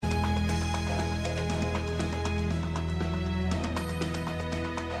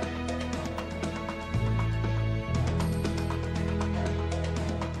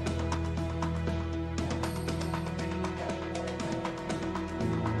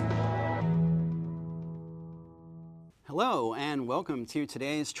Hello and welcome to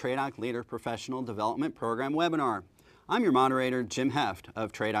today's TRADOC Leader Professional Development Program webinar. I'm your moderator, Jim Heft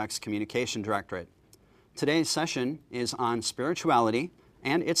of TRADOC's Communication Directorate. Today's session is on spirituality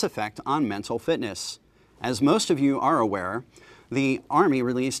and its effect on mental fitness. As most of you are aware, the Army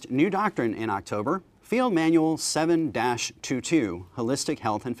released new doctrine in October, Field Manual 7-22, Holistic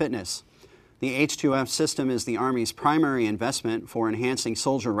Health and Fitness. The H2F system is the Army's primary investment for enhancing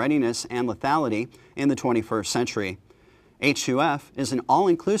soldier readiness and lethality in the 21st century. H2F is an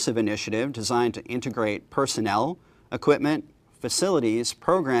all-inclusive initiative designed to integrate personnel, equipment, facilities,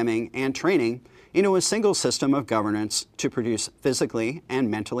 programming, and training into a single system of governance to produce physically and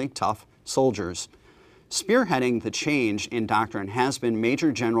mentally tough soldiers. Spearheading the change in doctrine has been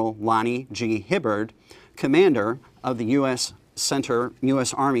Major General Lonnie G. Hibbard, commander of the U.S.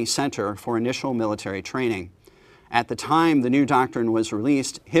 Army Center for Initial Military Training. At the time the new doctrine was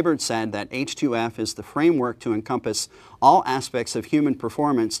released, Hibbard said that H2F is the framework to encompass all aspects of human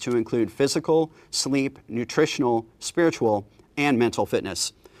performance to include physical, sleep, nutritional, spiritual, and mental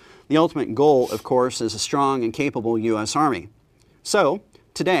fitness. The ultimate goal, of course, is a strong and capable U.S. Army. So,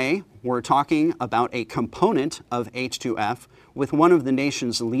 today, we're talking about a component of H2F with one of the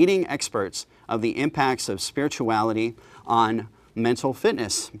nation's leading experts of the impacts of spirituality on mental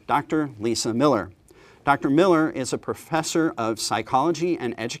fitness, Dr. Lisa Miller. Dr. Miller is a professor of psychology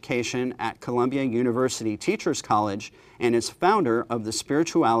and education at Columbia University Teachers College and is founder of the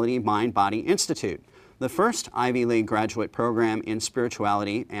Spirituality Mind-Body Institute, the first Ivy League graduate program in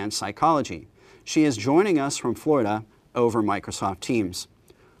spirituality and psychology. She is joining us from Florida over Microsoft Teams.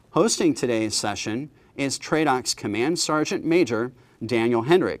 Hosting today's session is TRADOC's Command Sergeant Major Daniel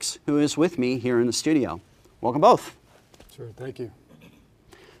Hendricks, who is with me here in the studio. Welcome both. Sure, thank you.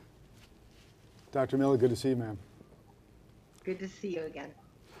 Dr. Miller, good to see you, ma'am. Good to see you again.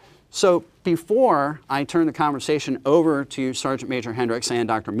 So before I turn the conversation over to Sergeant Major Hendricks and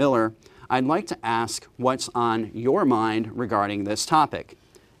Dr. Miller, I'd like to ask what's on your mind regarding this topic.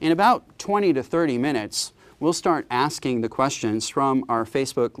 In about 20 to 30 minutes, we'll start asking the questions from our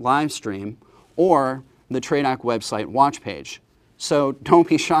Facebook live stream or the TRADOC website watch page. So don't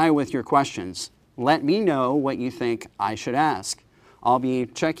be shy with your questions. Let me know what you think I should ask. I'll be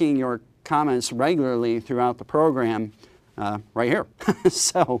checking your comments regularly throughout the program right here.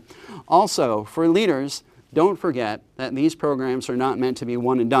 So also for leaders, don't forget that these programs are not meant to be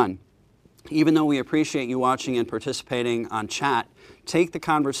one and done. Even though we appreciate you watching and participating on chat, take the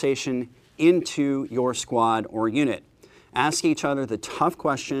conversation into your squad or unit. Ask each other the tough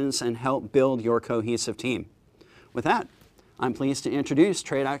questions and help build your cohesive team. With that, I'm pleased to introduce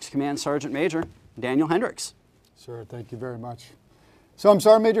TRADOC's Command Sergeant Major Daniel Hendricks. Sir, thank you very much. So I'm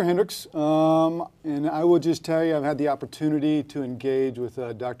Sergeant Major Hendricks, and I will just tell you I've had the opportunity to engage with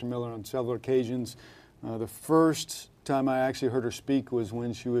Dr. Miller on several occasions. The first time I actually heard her speak was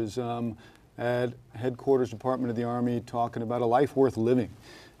when she was at Headquarters Department of the Army talking about a life worth living.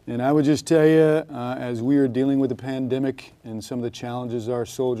 And I would just tell you, as we are dealing with the pandemic and some of the challenges our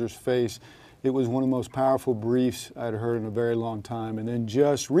soldiers face, it was one of the most powerful briefs I'd heard in a very long time. And then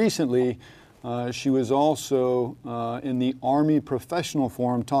just recently, she was also in the Army Professional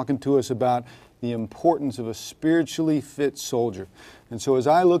Forum talking to us about the importance of a spiritually fit soldier. And so as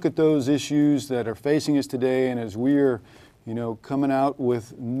I look at those issues that are facing us today, and as we're coming out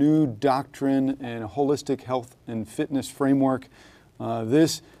with new doctrine and a holistic health and fitness framework,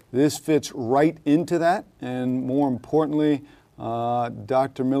 this fits right into that. And more importantly,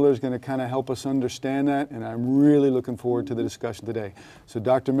 Dr. Miller is going to kind of help us understand that, and I'm really looking forward to the discussion today. So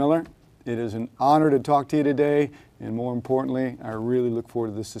Dr. Miller, it is an honor to talk to you today, and more importantly, I really look forward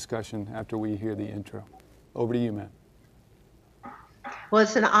to this discussion after we hear the intro. Over to you, ma'am. Well,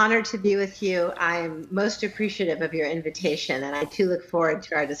 it's an honor to be with you. I'm most appreciative of your invitation, and I too look forward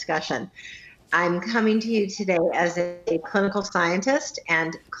to our discussion. I'm coming to you today as a clinical scientist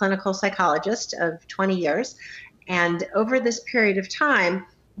and clinical psychologist of 20 years. And over this period of time,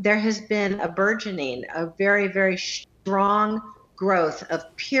 there has been a burgeoning, a very, very strong growth of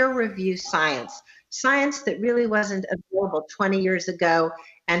peer-reviewed science that really wasn't available 20 years ago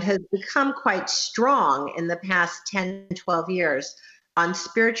and has become quite strong in the past 10, 12 years on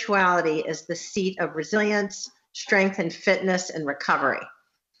spirituality as the seat of resilience, strength and fitness and recovery.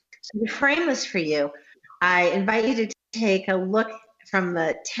 So to frame this for you, I invite you to take a look from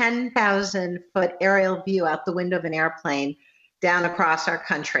the 10,000-foot aerial view out the window of an airplane down across our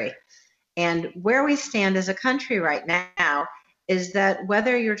country. And where we stand as a country right now is that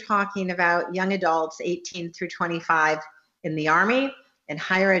whether you're talking about young adults 18 through 25 in the Army, in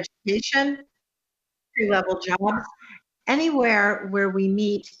higher education, entry-level jobs, anywhere where we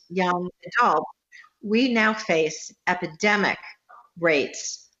meet young adults, we now face epidemic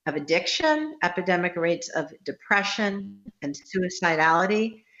rates of addiction, epidemic rates of depression and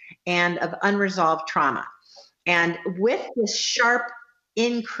suicidality, and of unresolved trauma. And with this sharp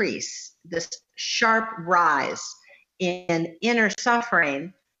increase, this sharp rise in inner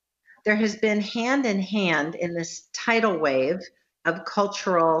suffering, there has been hand in hand in this tidal wave of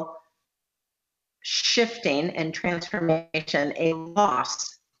cultural shifting and transformation, a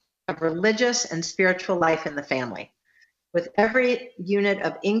loss of religious and spiritual life in the family. With every unit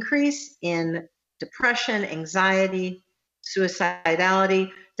of increase in depression, anxiety, suicidality,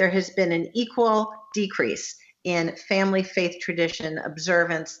 there has been an equal decrease in family faith tradition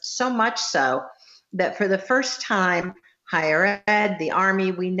observance, so much so that for the first time, higher ed, the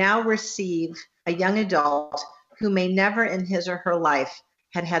Army, we now receive a young adult who may never in his or her life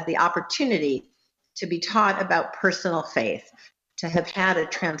had the opportunity to be taught about personal faith, to have had a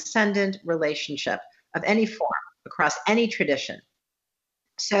transcendent relationship of any form across any tradition.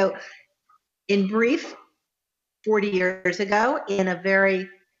 So in brief, 40 years ago, in a very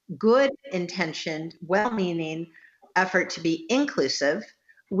good intentioned, well-meaning effort to be inclusive,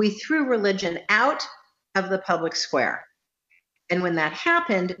 we threw religion out of the public square. And when that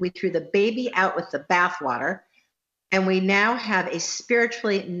happened, we threw the baby out with the bathwater, and we now have a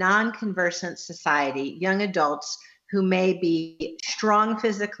spiritually non-conversant society, young adults who may be strong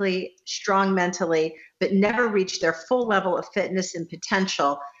physically, strong mentally, but never reach their full level of fitness and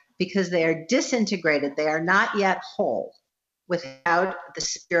potential because they are disintegrated. They are not yet whole without the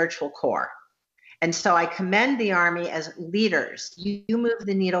spiritual core. And so I commend the Army as leaders. You move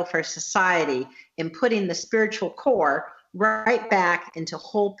the needle for society in putting the spiritual core right back into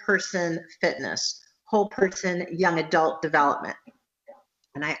whole person fitness, whole person young adult development.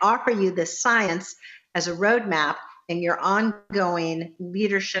 And I offer you this science as a roadmap in your ongoing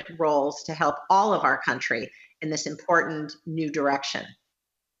leadership roles to help all of our country in this important new direction.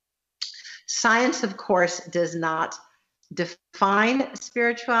 Science, of course, does not define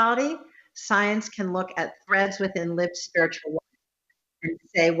spirituality. Science can look at threads within lived spiritual life and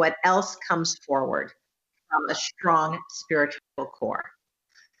say what else comes forward from a strong spiritual core.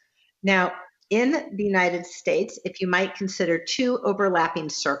 Now, in the United States, if you might consider two overlapping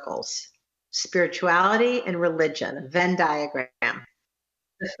circles, spirituality and religion, a Venn diagram.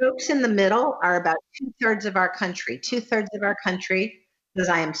 The folks in the middle are about 2/3 of our country. 2/3 of our country says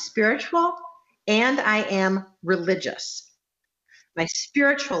I am spiritual and I am religious. My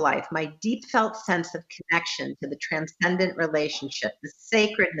spiritual life, my deep felt sense of connection to the transcendent relationship, the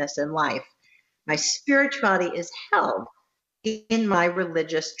sacredness in life, my spirituality is held in my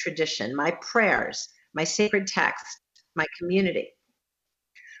religious tradition, my prayers, my sacred text, my community.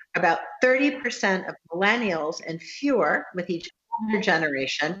 About 30% of millennials and fewer with each older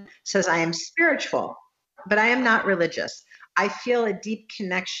generation says I am spiritual, but I am not religious. I feel a deep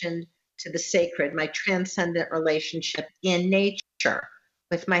connection to the sacred, my transcendent relationship in nature,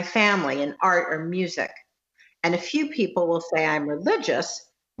 with my family, in art or music. And a few people will say I'm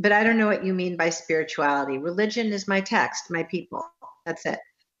religious, but I don't know what you mean by spirituality. Religion is my text, my people. That's it.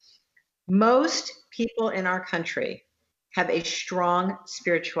 Most people in our country have a strong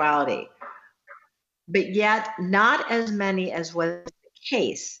spirituality, but yet not as many as was the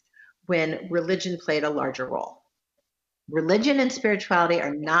case when religion played a larger role. Religion and spirituality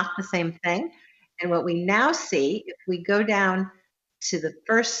are not the same thing. And what we now see, if we go down to the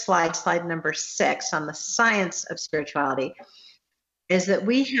first slide, slide number 6 on the science of spirituality, is that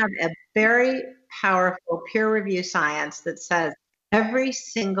we have a very powerful peer-reviewed science that says every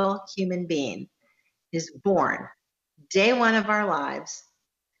single human being is born day one of our lives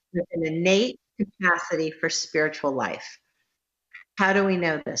with an innate capacity for spiritual life. How do we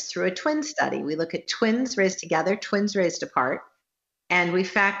know this? Through a twin study. We look at twins raised together, twins raised apart, and we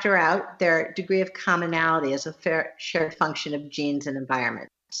factor out their degree of commonality as a shared function of genes and environment.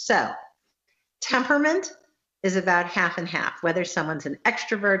 So, temperament is about half and half, whether someone's an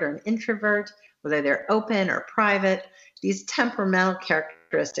extrovert or an introvert, whether they're open or private. These temperamental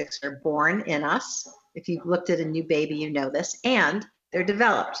characteristics are born in us. If you've looked at a new baby, you know this, and they're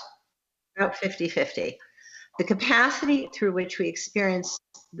developed about 50-50. The capacity through which we experience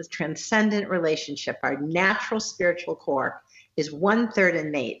the transcendent relationship, our natural spiritual core, is 1/3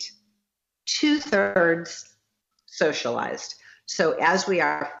 innate, 2/3 socialized. So as we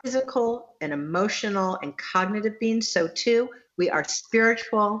are physical and emotional and cognitive beings, so too we are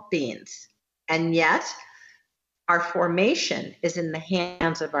spiritual beings. And yet our formation is in the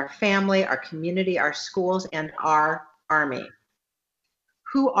hands of our family, our community, our schools, and our Army.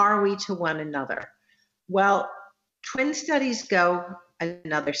 Who are we to one another? Well, twin studies go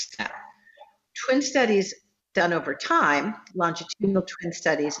another step. Twin studies done over time, longitudinal twin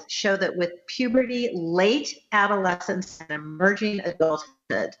studies, show that with puberty, late adolescence, and emerging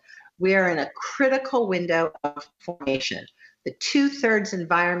adulthood, we are in a critical window of formation. The 2/3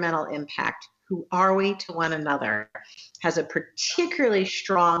 environmental impact, who are we to one another, has a particularly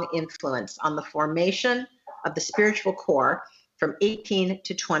strong influence on the formation of the spiritual core from 18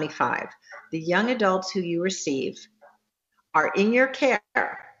 to 25. The young adults who you receive are in your care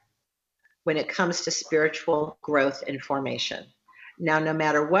when it comes to spiritual growth and formation. Now, no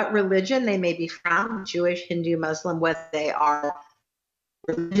matter what religion they may be from, Jewish, Hindu, Muslim, whether they are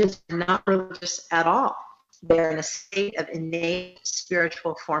religious or not religious at all, they're in a state of innate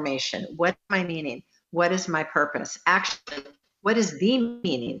spiritual formation. What am I meaning? What is my purpose? Actually, what is the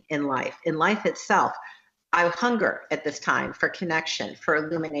meaning in life? In life itself, I hunger at this time for connection, for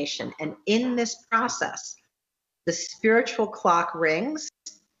illumination. And in this process, the spiritual clock rings,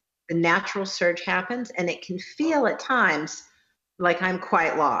 the natural surge happens, and it can feel at times like I'm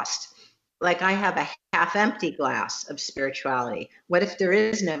quite lost, like I have a half-empty glass of spirituality. What if there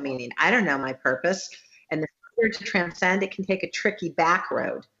is no meaning? I don't know my purpose. And the surge to transcend, it can take a tricky back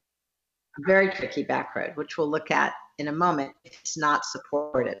road, a very tricky back road, which we'll look at in a moment if it's not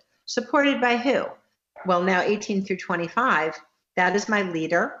supported. Supported by who? Well, now 18 through 25, that is my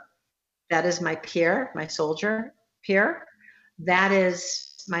leader. That is my peer, my soldier peer. That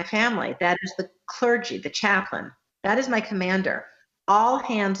is my family. That is the clergy, the chaplain. That is my commander. All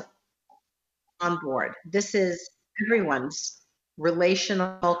hands on board. This is everyone's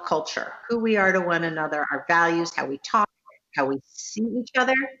relational culture, who we are to one another, our values, how we talk, how we see each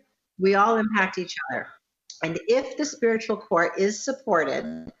other. We all impact each other. And if the spiritual core is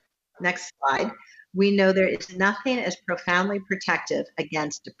supported, next slide, we know there is nothing as profoundly protective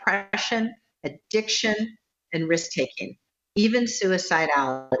against depression, addiction, and risk-taking, even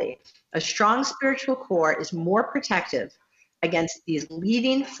suicidality. A strong spiritual core is more protective against these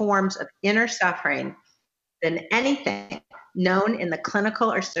leading forms of inner suffering than anything known in the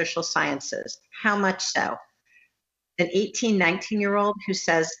clinical or social sciences. How much so? An 18, 19-year-old who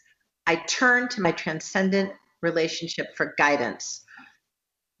says, I turn to my transcendent relationship for guidance.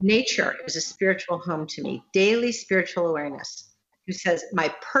 Nature is a spiritual home to me, daily spiritual awareness, who says,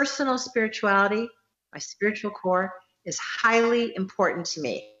 my personal spirituality, my spiritual core is highly important to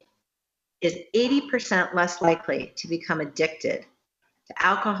me, is 80% less likely to become addicted to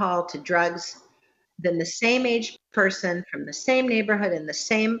alcohol, to drugs, than the same age person from the same neighborhood and the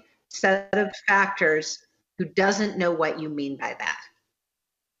same set of factors who doesn't know what you mean by that.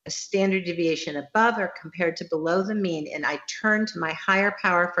 A standard deviation above or compared to below the mean, and I turn to my higher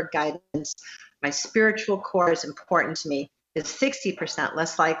power for guidance. My spiritual core is important to me, is 60%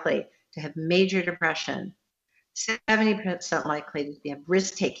 less likely to have major depression, 70% likely to have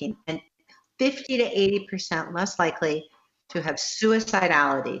risk-taking, and 50 to 80% less likely to have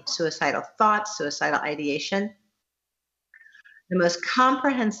suicidality, suicidal thoughts, suicidal ideation. The most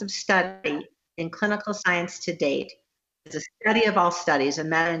comprehensive study in clinical science to date is a study of all studies, a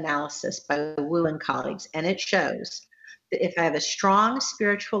meta-analysis by Wu and colleagues, and it shows that if I have a strong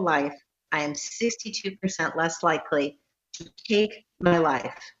spiritual life, I am 62% less likely to take my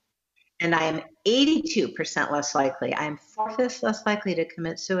life. And I am 82% less likely, I am 4/5 less likely to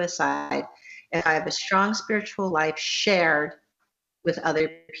commit suicide if I have a strong spiritual life shared with other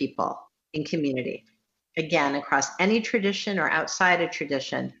people in community. Again, across any tradition or outside a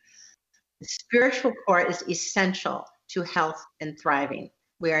tradition, the spiritual core is essential to health and thriving.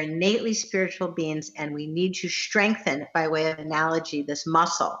 We are innately spiritual beings, and we need to strengthen, by way of analogy, this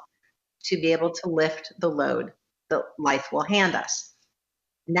muscle to be able to lift the load that life will hand us.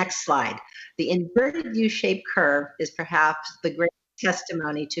 Next slide. The inverted U-shaped curve is perhaps the great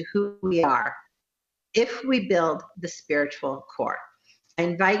testimony to who we are if we build the spiritual core. I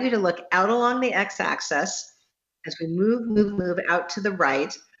invite you to look out along the x-axis as we move out to the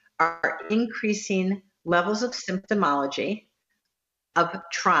right, are increasing levels of symptomology of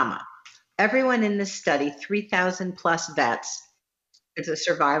trauma. Everyone in this study, 3,000 plus vets, is a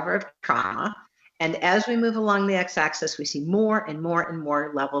survivor of trauma. And as we move along the x-axis, we see more and more and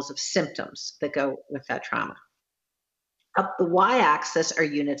more levels of symptoms that go with that trauma. Up the y-axis are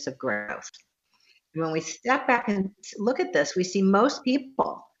units of growth. When we step back and look at this, we see most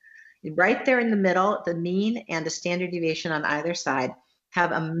people right there in the middle, the mean and the standard deviation on either side,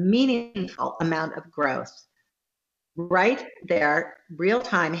 have a meaningful amount of growth. Right there, real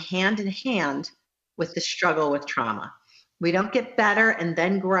time, hand in hand with the struggle with trauma. We don't get better and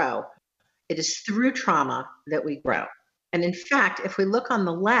then grow. It is through trauma that we grow. And in fact, if we look on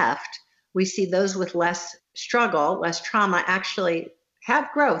the left, we see those with less struggle, less trauma, actually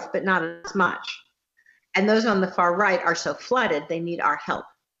have growth, but not as much. And those on the far right are so flooded, they need our help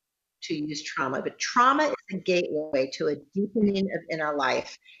to use trauma. But trauma is a gateway to a deepening of inner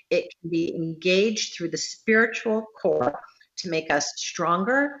life. It can be engaged through the spiritual core to make us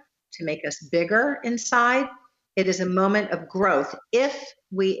stronger, to make us bigger inside. It is a moment of growth if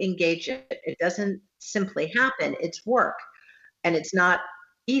we engage it. It doesn't simply happen, it's work. And it's not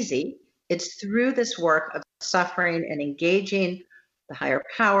easy. It's through this work of suffering and engaging the higher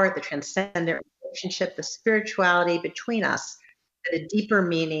power, the transcendent relationship, the spirituality between us, a deeper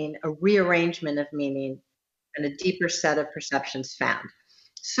meaning, a rearrangement of meaning, and a deeper set of perceptions found.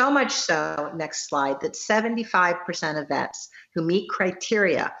 So much so, next slide, that 75% of vets who meet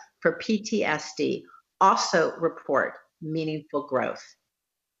criteria for PTSD also report meaningful growth.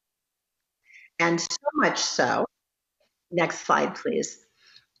 And so much so, next slide, please,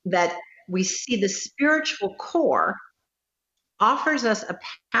 that we see the spiritual core offers us a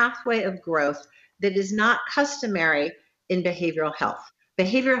pathway of growth that is not customary in behavioral health.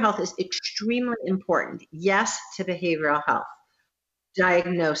 Behavioral health is extremely important, yes, to behavioral health.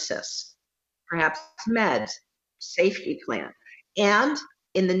 Diagnosis, perhaps meds, safety plan, and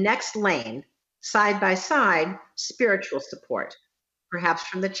in the next lane, side by side, spiritual support, perhaps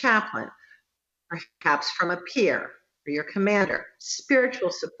from the chaplain, perhaps from a peer or your commander, spiritual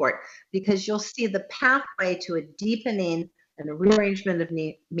support, because you'll see the pathway to a deepening and a rearrangement of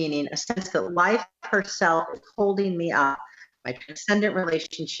meaning, a sense that life herself is holding me up. My transcendent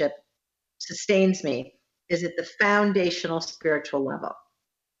relationship sustains me, is at the foundational spiritual level.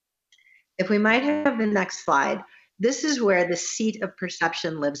 If we might have the next slide, this is where the seat of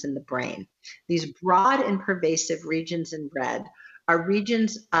perception lives in the brain. These broad and pervasive regions in red are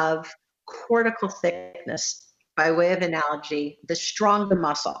regions of cortical thickness, by way of analogy, the stronger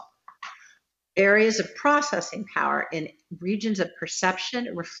muscle. Areas of processing power in regions of perception,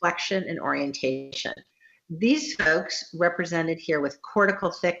 reflection, and orientation. These folks, represented here with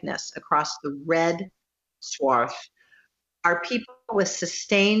cortical thickness across the red swath, are people with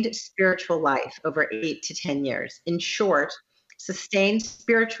sustained spiritual life over 8 to 10 years. In short, sustained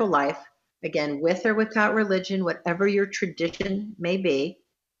spiritual life, again, with or without religion, whatever your tradition may be,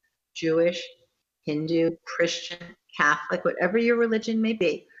 Jewish, Hindu, Christian, Catholic, whatever your religion may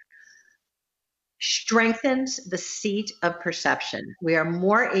be, strengthens the seat of perception. We are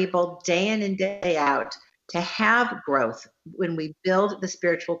more able day in and day out to have growth when we build the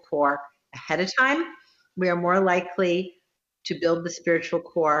spiritual core ahead of time. We are more likely to build the spiritual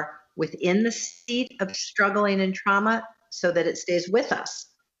core within the seat of struggling and trauma so that it stays with us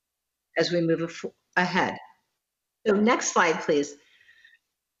as we move ahead. So next slide, please.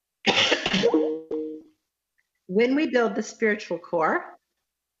 When we build the spiritual core,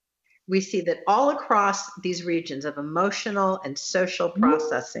 we see that all across these regions of emotional and social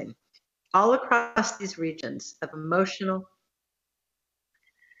processing, all across these regions of emotional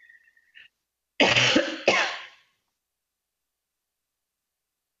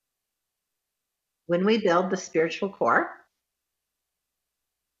when we build the spiritual core,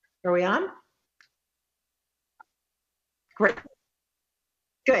 are we on? Great.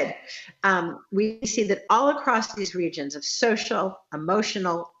 Good. We see that all across these regions of social,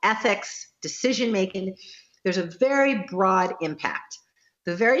 emotional, ethics, decision-making, there's a very broad impact.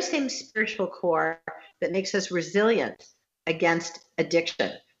 The very same spiritual core that makes us resilient against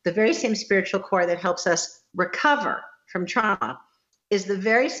addiction, the very same spiritual core that helps us recover from trauma, is the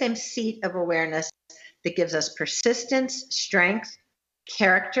very same seat of awareness that gives us persistence, strength,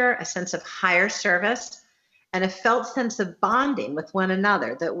 character, a sense of higher service, and a felt sense of bonding with one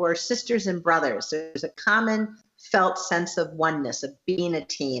another, that we're sisters and brothers. There's a common felt sense of oneness, of being a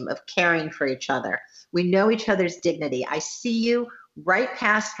team, of caring for each other. We know each other's dignity. I see you right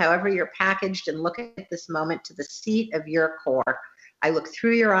past however you're packaged and look at this moment to the seat of your core. I look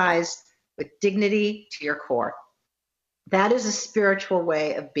through your eyes with dignity to your core. That is a spiritual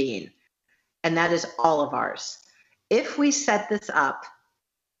way of being, and that is all of ours. If we set this up,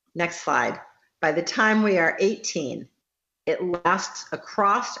 next slide, by the time we are 18, it lasts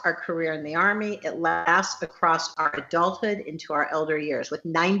across our career in the Army, it lasts across our adulthood into our elder years with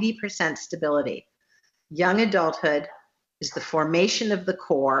 90% stability. Young adulthood is the formation of the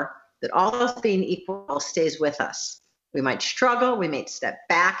core that, all else being equal, stays with us. We might struggle, we might step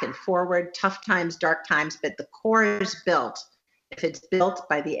back and forward, tough times, dark times, but the core is built if it's built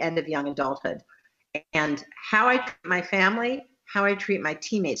by the end of young adulthood. And how I treat my family, how I treat my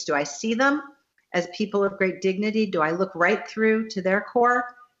teammates, do I see them as people of great dignity? Do I look right through to their core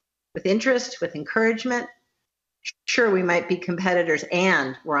with interest, with encouragement? Sure, we might be competitors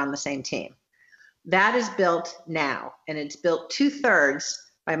and we're on the same team. That is built now, and it's built 2/3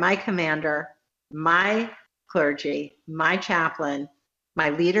 by my commander, my clergy, my chaplain, my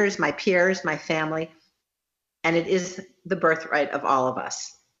leaders, my peers, my family, and it is the birthright of all of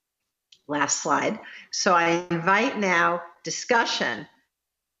us. Last slide. So I invite now discussion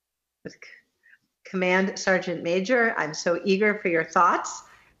with Command Sergeant Major. I'm so eager for your thoughts.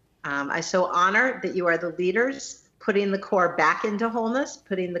 I so honor that you are the leaders putting the Corps back into wholeness,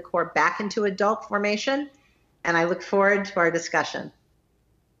 putting the Corps back into adult formation, and I look forward to our discussion.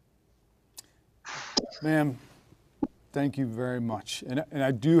 Ma'am, thank you very much. And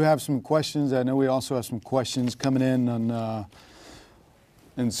I do have some questions. I know we also have some questions coming in on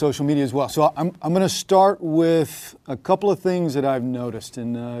social media as well. So I'm going to start with a couple of things that I've noticed.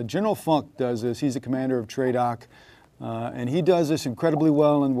 And General Funk does this. He's the commander of TRADOC. And he does this incredibly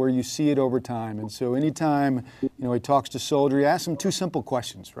well, and where you see it over time. And so anytime he talks to soldier, he asks them two simple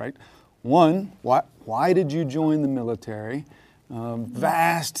questions, right? One, why did you join the military?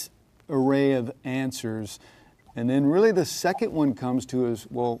 Vast array of answers. And then really the second one comes to is,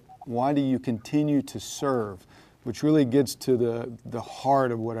 well, why do you continue to serve? Which really gets to the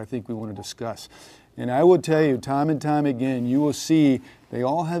heart of what I think we want to discuss. And I will tell you, time and time again, you will see they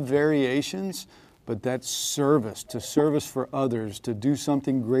all have variations, but that service, to service for others, to do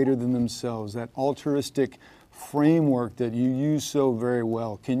something greater than themselves, that altruistic framework that you use so very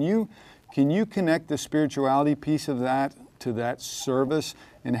well. Can you connect the spirituality piece of that to that service,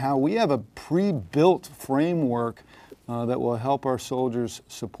 and how we have a pre-built framework that will help our soldiers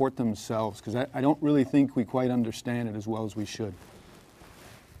support themselves? Because I don't really think we quite understand it as well as we should.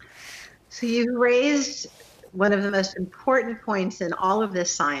 So you've raised one of the most important points in all of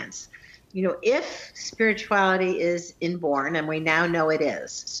this science. If spirituality is inborn, and we now know it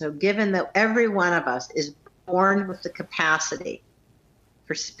is, so given that every one of us is born with the capacity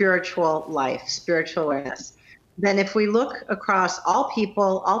for spiritual life, spiritual awareness, then if we look across all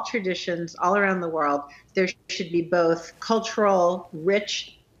people, all traditions, all around the world, there should be both cultural,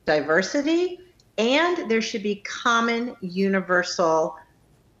 rich diversity, and there should be common, universal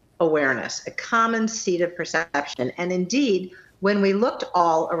awareness, a common seat of perception. And indeed, when we looked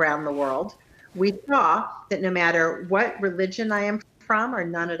all around the world, we saw that no matter what religion I am from or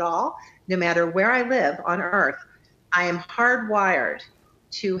none at all, no matter where I live on earth, I am hardwired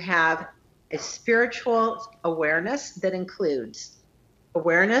to have a spiritual awareness that includes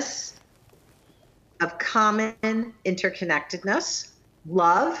awareness of common interconnectedness,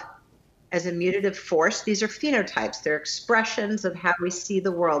 love as a mutative force. These are phenotypes. They're expressions of how we see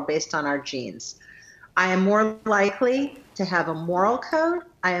the world based on our genes. I am more likely to have a moral code.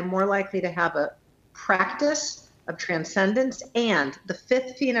 I am more likely to have a practice of transcendence. And the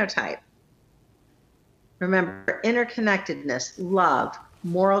fifth phenotype, remember, interconnectedness, love,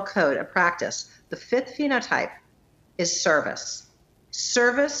 moral code, a practice. The fifth phenotype is service.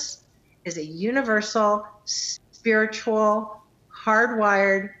 Service is a universal, spiritual,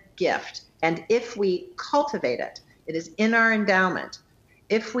 hardwired gift. And if we cultivate it, it is in our endowment.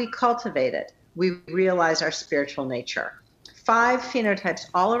 If we cultivate it, we realize our spiritual nature. 5 phenotypes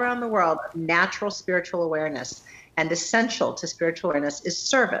all around the world of natural spiritual awareness, and essential to spiritual awareness is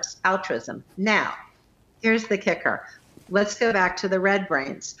service, altruism. Now, here's the kicker. Let's go back to the red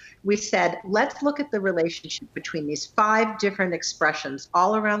brains. We said, let's look at the relationship between these 5 different expressions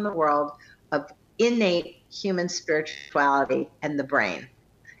all around the world of innate human spirituality and the brain.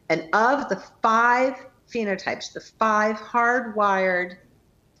 And of the 5 phenotypes, the 5 hardwired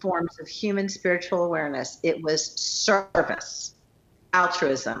forms of human spiritual awareness, it was service,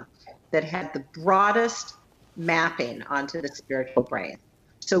 altruism, that had the broadest mapping onto the spiritual brain.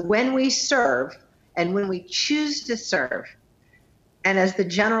 So when we serve, and when we choose to serve, and as the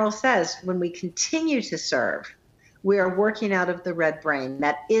general says, when we continue to serve, we are working out of the red brain.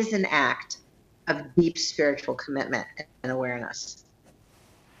 That is an act of deep spiritual commitment and awareness.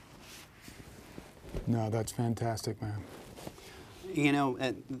 No, that's fantastic, man.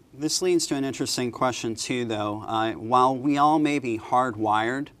 This leads to an interesting question too, though. While we all may be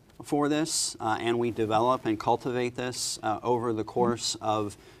hardwired for this, and we develop and cultivate this over the course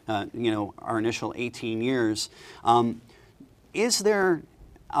of, our initial 18 years, is there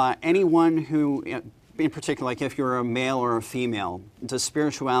anyone who, in particular, like if you're a male or a female, does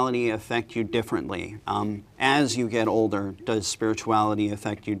spirituality affect you differently? As you get older, does spirituality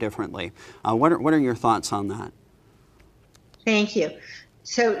affect you differently? What are your thoughts on that? Thank you.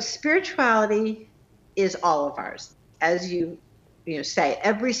 So spirituality is all of ours. As you say,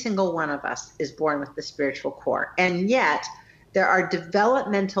 every single one of us is born with the spiritual core. And yet there are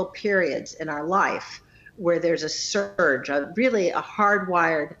developmental periods in our life where there's a surge, really a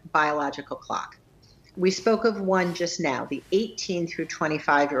hardwired biological clock. We spoke of one just now. The 18 through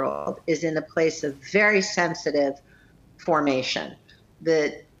 25-year-old is in a place of very sensitive formation.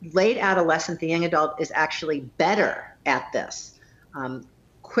 The late adolescent, the young adult, is actually better at this,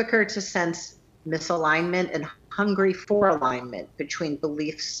 quicker to sense misalignment and hungry for alignment between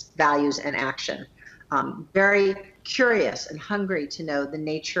beliefs, values, and action. Very curious and hungry to know the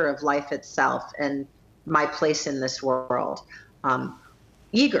nature of life itself and my place in this world.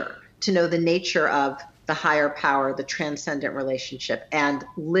 Eager to know the nature of the higher power, the transcendent relationship, and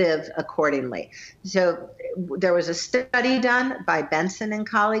live accordingly. So there was a study done by Benson and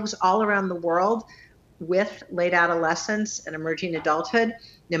colleagues all around the world with late adolescence and emerging adulthood.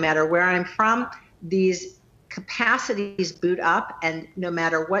 No matter where I'm from, these capacities boot up, and no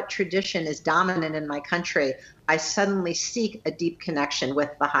matter what tradition is dominant in my country, I suddenly seek a deep connection with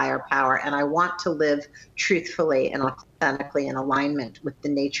the higher power, and I want to live truthfully and authentically in alignment with the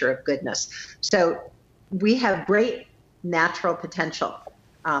nature of goodness. So we have great natural potential.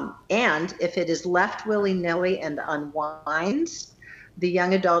 And if it is left willy-nilly and unwinds, the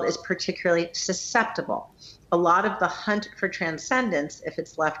young adult is particularly susceptible. A lot of the hunt for transcendence, if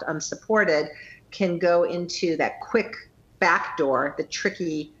it's left unsupported, can go into that quick back door, the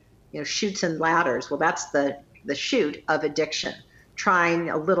tricky, chutes and ladders. Well, that's the chute of addiction. Trying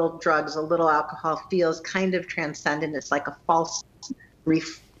a little drugs, a little alcohol feels kind of transcendent. It's like a false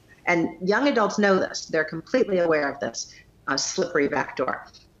reef. And young adults know this. They're completely aware of this slippery back door.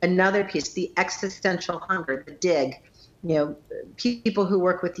 Another piece, the existential hunger, the dig. People who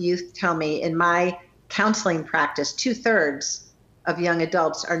work with youth tell me in my counseling practice, 2/3 of young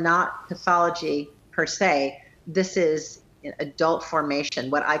adults are not pathology per se. This is adult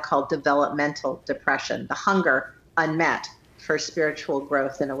formation, what I call developmental depression, the hunger unmet for spiritual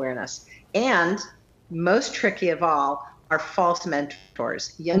growth and awareness. And most tricky of all are false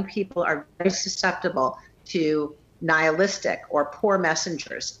mentors. Young people are very susceptible to nihilistic or poor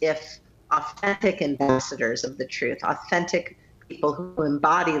messengers. If authentic ambassadors of the truth, authentic people who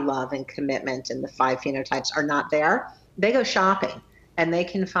embody love and commitment and the 5 phenotypes are not there, they go shopping, and they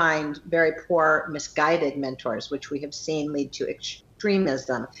can find very poor, misguided mentors, which we have seen lead to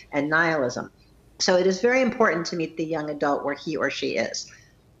extremism and nihilism. So it is very important to meet the young adult where he or she is.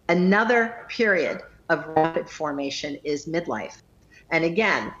 Another period of rapid formation is midlife. And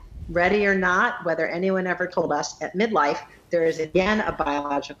again, ready or not, whether anyone ever told us, at midlife, there is again a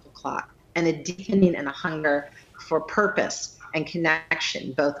biological clock and a deepening and a hunger for purpose and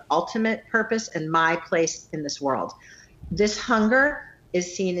connection, both ultimate purpose and my place in this world. This hunger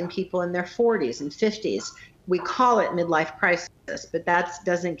is seen in people in their 40s and 50s. We call it midlife crisis, but that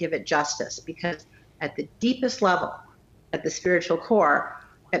doesn't give it justice, because at the deepest level, at the spiritual core,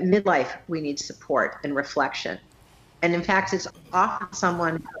 at midlife, we need support and reflection. And in fact, it's often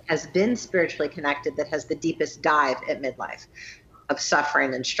someone who has been spiritually connected that has the deepest dive at midlife of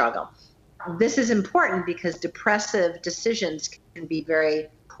suffering and struggle. This is important because depressive decisions can be very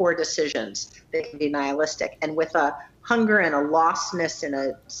poor decisions. They can be nihilistic. And with a hunger and a lostness in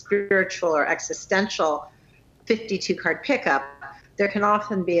a spiritual or existential 52-card pickup, there can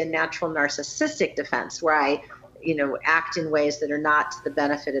often be a natural narcissistic defense where I act in ways that are not to the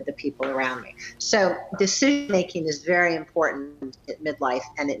benefit of the people around me. So decision-making is very important at midlife,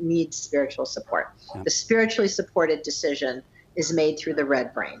 and it needs spiritual support. Yeah. The spiritually supported decision is made through the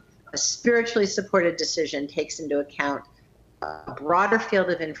red brain. A spiritually supported decision takes into account a broader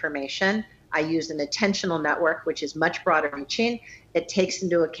field of information. I use an attentional network, which is much broader reaching. It takes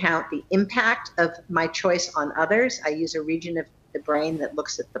into account the impact of my choice on others. I use a region of the brain that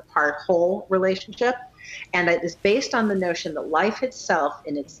looks at the part-whole relationship. And it is based on the notion that life itself,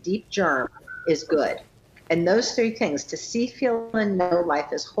 in its deep germ, is good. And those 3 things, to see, feel, and know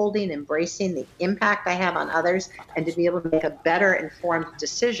life is holding, embracing the impact I have on others, and to be able to make a better informed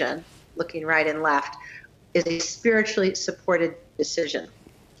decision, looking right and left, is a spiritually supported decision.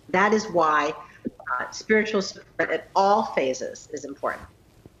 That is why spiritual support at all phases is important.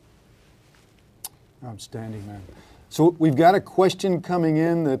 Outstanding, man. So we've got a question coming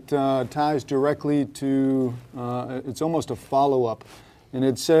in that ties directly to, it's almost a follow-up. And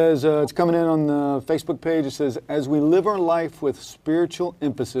it says, it's coming in on the Facebook page. It says, as we live our life with spiritual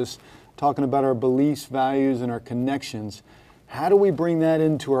emphasis, talking about our beliefs, values, and our connections, how do we bring that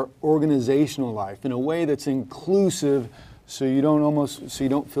into our organizational life in a way that's inclusive, so you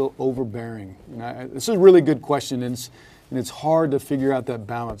don't feel overbearing? And this is a really good question, and it's hard to figure out that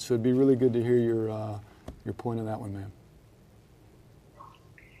balance. So it'd be really good to hear your point on that one, ma'am.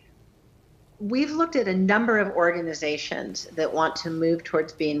 We've looked at a number of organizations that want to move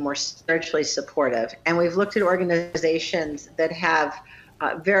towards being more spiritually supportive, and we've looked at organizations that have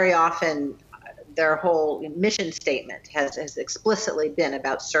very often their whole mission statement has explicitly been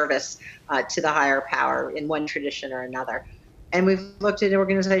about service to the higher power in one tradition or another. And we've looked at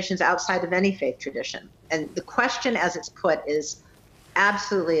organizations outside of any faith tradition. And the question as it's put is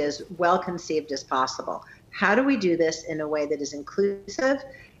absolutely as well conceived as possible. How do we do this in a way that is inclusive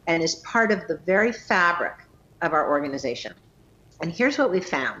and is part of the very fabric of our organization? And here's what we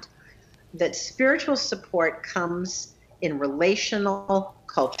found, that spiritual support comes in relational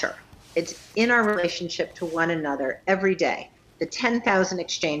culture. It's in our relationship to one another every day. The 10,000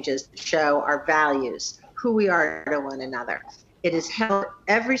 exchanges that show our values, who we are to one another. It is held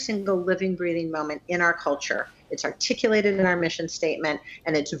every single living, breathing moment in our culture. It's articulated in our mission statement,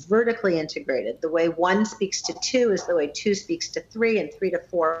 and it's vertically integrated. The way 1 speaks to 2 is the way 2 speaks to 3, and 3 to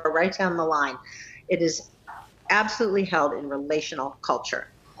 4, right down the line. It is absolutely held in relational culture.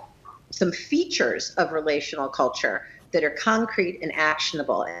 Some features of relational culture that are concrete and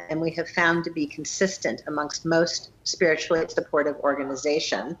actionable, and we have found to be consistent amongst most spiritually supportive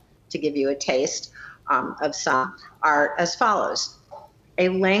organizations, to give you a taste of some, are as follows. A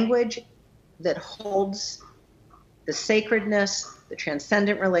language that holds the sacredness, the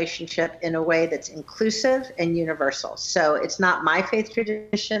transcendent relationship in a way that's inclusive and universal. So it's not my faith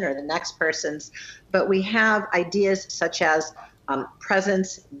tradition or the next person's, but we have ideas such as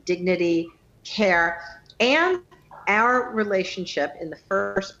presence, dignity, care, and our relationship in the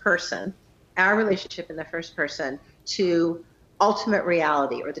first person to ultimate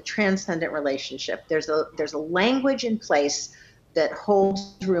reality or the transcendent relationship. There's a language in place that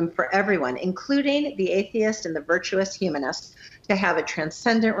holds room for everyone, including the atheist and the virtuous humanist, to have a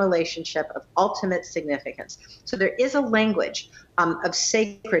transcendent relationship of ultimate significance. So there is a language of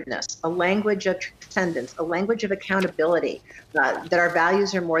sacredness, a language of transcendence, a language of accountability, that our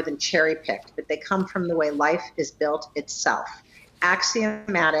values are more than cherry-picked, but they come from the way life is built itself.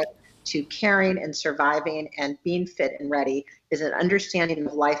 Axiomatic to caring and surviving and being fit and ready is an understanding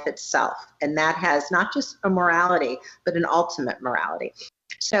of life itself. And that has not just a morality, but an ultimate morality.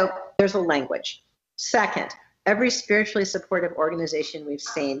 So there's a language. Second, every spiritually supportive organization we've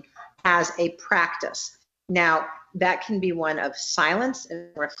seen has a practice. Now, that can be one of silence and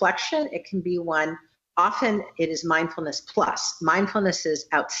reflection. It can be one, often it is mindfulness plus. Mindfulness is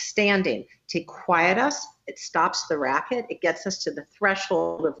outstanding to quiet us. It stops the racket. It gets us to the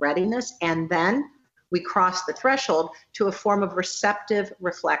threshold of readiness. And then we cross the threshold to a form of receptive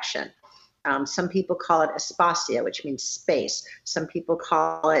reflection. Some people call it espacia, which means space. Some people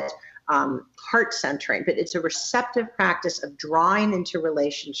call it heart centering, but it's a receptive practice of drawing into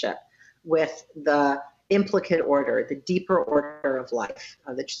relationship with the implicate order, the deeper order of life,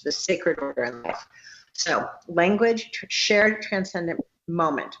 the sacred order in life. So language, shared transcendent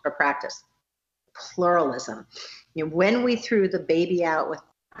moment or practice. Pluralism. When we threw the baby out with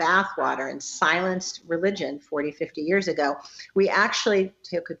bathwater and silenced religion 40, 50 years ago, we actually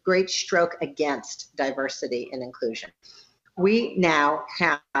took a great stroke against diversity and inclusion. We now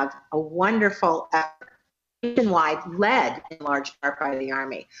have a wonderful effort, nationwide, led in large part by the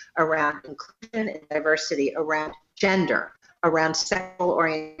Army, around inclusion and diversity, around gender, around sexual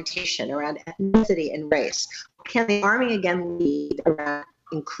orientation, around ethnicity and race. Can the Army again lead around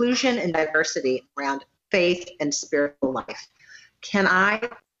inclusion and diversity, around faith and spiritual life? Can I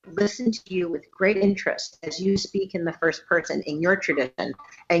listen to you with great interest as you speak in the first person in your tradition,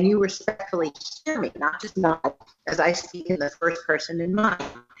 and you respectfully hear me, not just nod, as I speak in the first person in mine,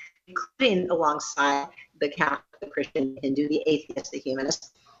 including alongside the Catholic, the Christian, the Hindu, the atheist, the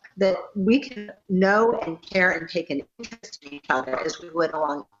humanist, that we can know and care and take an interest in each other as we would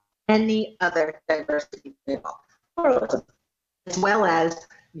along any other diversity pluralism, as well as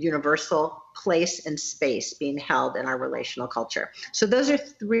universal place and space being held in our relational culture. So those are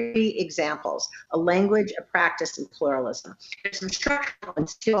 3 examples: a language, a practice, and pluralism. There's some structural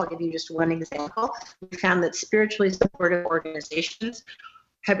ones too. I'll give you just one example. We found that spiritually supportive organizations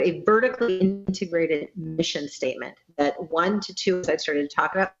have a vertically integrated mission statement that 1 to 2, as I started to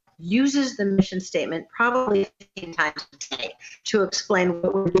talk about, uses the mission statement probably 15 times a day to explain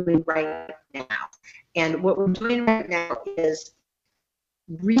what we're doing right now. And what we're doing right now is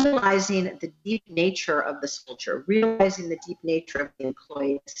realizing the deep nature of this culture, realizing the deep nature of the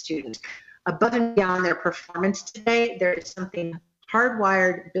employee students. Above and beyond their performance today, there is something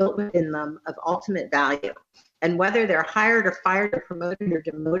hardwired, built within them of ultimate value. And whether they're hired or fired or promoted or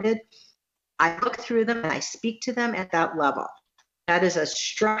demoted, I look through them and I speak to them at that level. That is a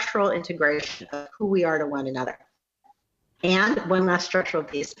structural integration of who we are to one another. And one last structural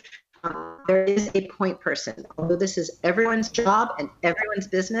piece. There is a point person. Although this is everyone's job and everyone's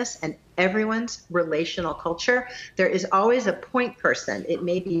business and everyone's relational culture, there is always a point person. It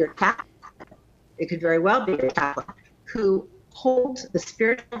may be your captain, it could very well be a chaplain, who holds the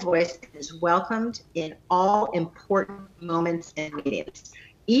spiritual voice and is welcomed in all important moments and meetings,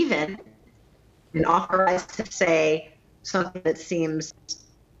 even when authorized to say something that seems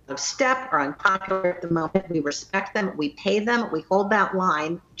out of step or unpopular at the moment. We respect them, we pay them, we hold that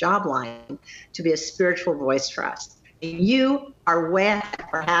line, job line, to be a spiritual voice for us. And you are way ahead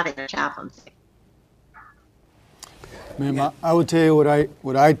for having a chaplaincy. Ma'am, I would tell you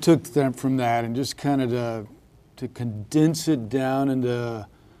what I took from that, and just kind of to condense it down into a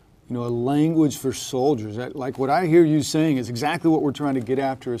language for soldiers. Like what I hear you saying is exactly what we're trying to get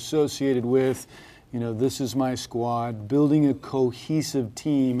after, associated with, this is my squad, building a cohesive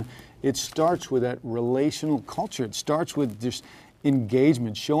team. It starts with that relational culture. It starts with just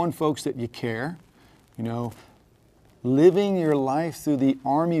engagement, showing folks that you care, living your life through the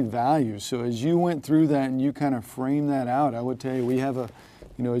Army values. So as you went through that and you kind of frame that out, I would tell you we have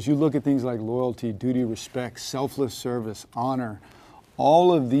as you look at things like loyalty, duty, respect, selfless service, honor,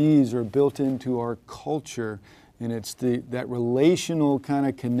 all of these are built into our culture, and it's that relational kind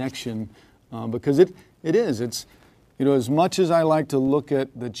of connection, because it's as much as I like to look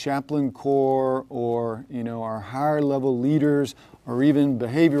at the chaplain corps or our higher level leaders or even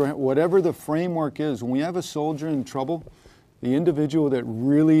behavior, whatever the framework is, when we have a soldier in trouble, the individual that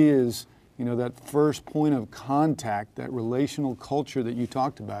really is that first point of contact, that relational culture that you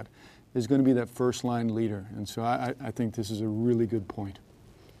talked about, is going to be that first line leader. And so I think this is a really good point.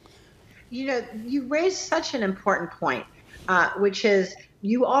 You raised such an important point, which is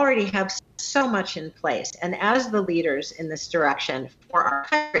you already have so much in place. And as the leaders in this direction for our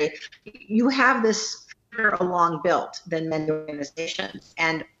country, you have this further along built than many organizations.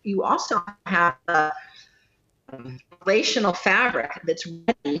 And you also have the relational fabric that's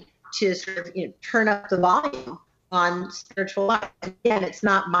ready to sort of turn up the volume on spiritual life. Again, it's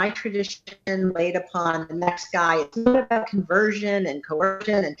not my tradition laid upon the next guy. It's not about conversion and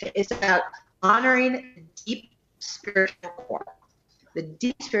coercion, and it's about honoring the deep spiritual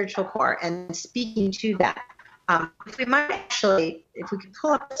core, and speaking to that. If we might actually, if we could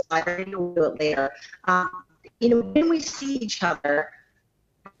pull up the slide, or maybe we'll do it later. When we see each other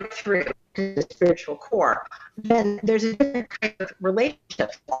through the spiritual core, then there's a different kind of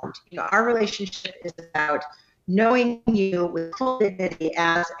relationship formed. Our relationship is about knowing you with full dignity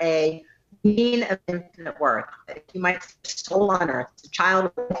as a being of infinite worth. You might say soul on earth, a child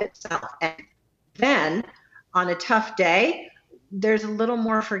of life itself. And then on a tough day, there's a little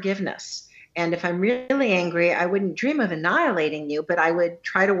more forgiveness. And if I'm really angry, I wouldn't dream of annihilating you, but I would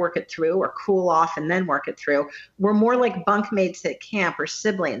try to work it through or cool off and then work it through. We're more like bunkmates at camp or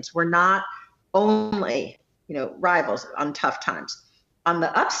siblings. We're not only, rivals on tough times. On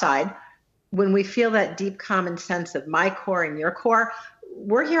the upside, when we feel that deep common sense of my core and your core,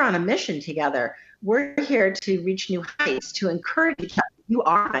 we're here on a mission together. We're here to reach new heights, to encourage each other. You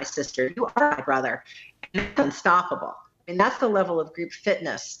are my sister. You are my brother. And it's unstoppable. I mean, that's the level of group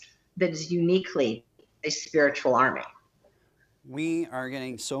fitness that is uniquely a spiritual army. We are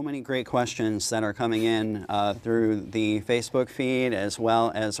getting so many great questions that are coming in through the Facebook feed as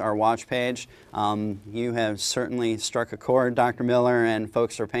well as our watch page. You have certainly struck a chord, Dr. Miller, and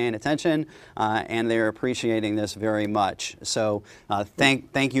folks are paying attention and they're appreciating this very much. So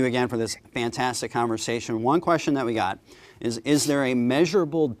thank you again for this fantastic conversation. One question that we got is there a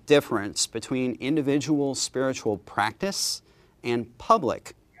measurable difference between individual spiritual practice and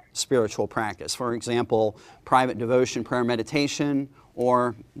public spiritual practice? For example, private devotion, prayer, meditation,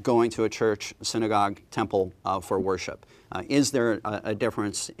 or going to a church, synagogue, temple for worship. Is there a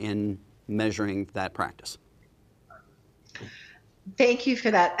difference in measuring that practice? Thank you for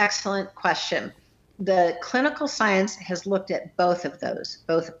that excellent question. The clinical science has looked at both of those,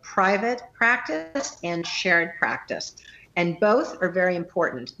 both private practice and shared practice. And both are very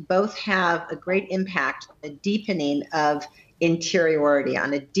important. Both have a great impact on a deepening of interiority,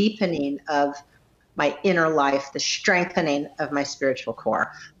 on a deepening of my inner life, the strengthening of my spiritual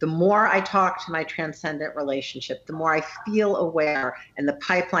core. The more I talk to my transcendent relationship, the more I feel aware and the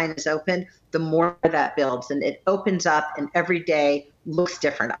pipeline is open, the more that builds and it opens up and every day looks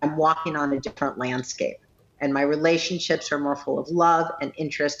different. I'm walking on a different landscape and my relationships are more full of love and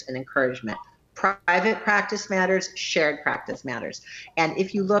interest and encouragement. Private practice matters, shared practice matters. And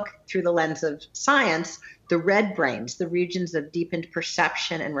if you look through the lens of science, the red brains, the regions of deepened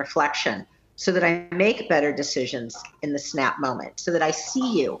perception and reflection, so that I make better decisions in the snap moment, so that I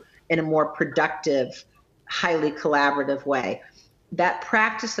see you in a more productive, highly collaborative way. That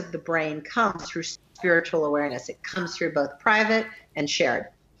practice of the brain comes through spiritual awareness. It comes through both private and shared.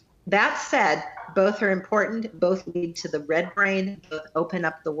 That said, Both are important. Both lead to the red brain. Both open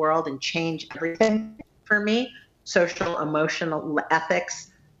up the world and change everything for me. Social, emotional,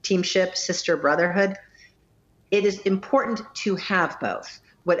 ethics, teamship, sister, brotherhood. It is important to have both,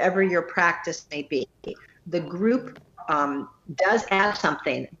 whatever your practice may be. The group does add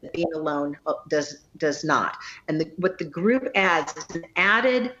something that being alone does not. And what the group adds is an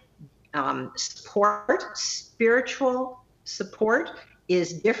added support. Spiritual support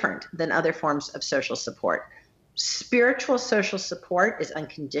is different than other forms of social support. Spiritual social support is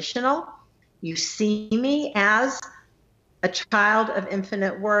unconditional. You see me as a child of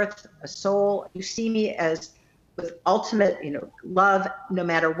infinite worth, a soul. You see me as with ultimate, love, no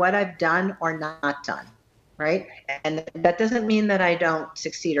matter what I've done or not done, right? And that doesn't mean that I don't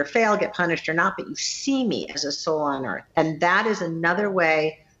succeed or fail, get punished or not, but you see me as a soul on earth. And that is another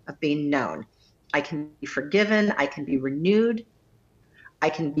way of being known. I can be forgiven, I can be renewed, I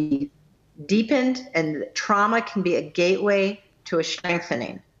can be deepened, and trauma can be a gateway to a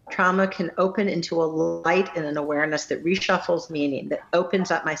strengthening. Trauma can open into a light and an awareness that reshuffles meaning, that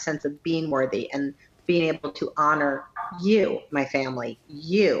opens up my sense of being worthy and being able to honor you, my family,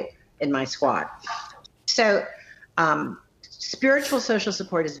 you in my squad. So spiritual social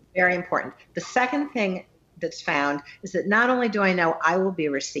support is very important. The second thing that's found is that not only do I know I will be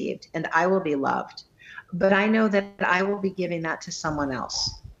received and I will be loved, but I know that I will be giving that to someone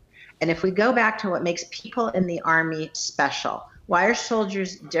else. And if we go back to what makes people in the Army special, why are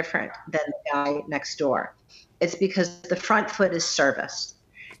soldiers different than the guy next door? It's because the front foot is service.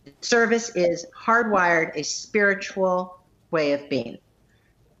 Service is hardwired a spiritual way of being.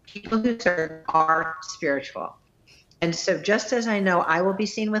 People who serve are spiritual. And so just as I know I will be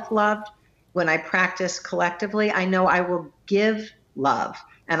seen with love, when I practice collectively, I know I will give love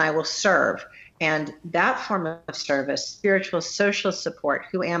and I will serve. And that form of service, spiritual social support,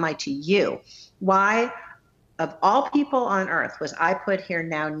 who am I to you? Why, of all people on earth, was I put here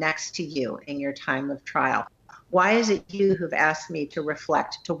now next to you in your time of trial? Why is it you who've asked me to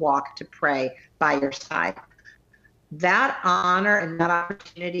reflect, to walk, to pray by your side? That honor and that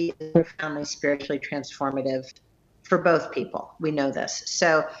opportunity is profoundly spiritually transformative for both people. We know this.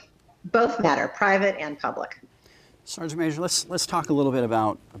 So both matter, private and public. Sergeant Major, let's talk a little bit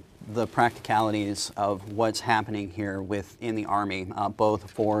about the practicalities of what's happening here within the Army, both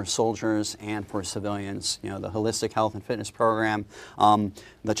for soldiers and for civilians. The holistic health and fitness program,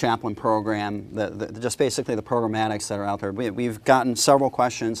 the chaplain program, just basically the programmatics that are out there. We've gotten several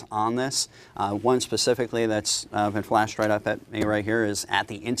questions on this. One specifically that's been flashed right up at me right here is, at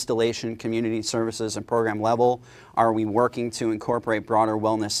the installation, community services, and program level, are we working to incorporate broader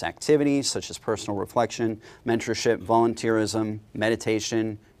wellness activities such as personal reflection, mentorship, volunteerism,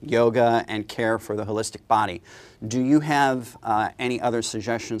 meditation, yoga, and care for the holistic body? Do you have any other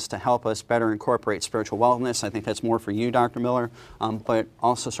suggestions to help us better incorporate spiritual wellness? I think that's more for you, Dr. Miller, but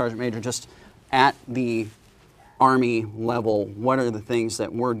also Sergeant Major, just at the Army level, what are the things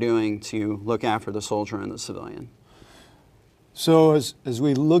that we're doing to look after the soldier and the civilian? So as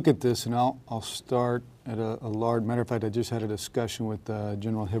we look at this, and I'll start at a large, matter of fact, I just had a discussion with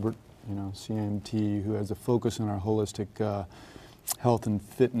General Hibbert, CMT, who has a focus on our holistic health and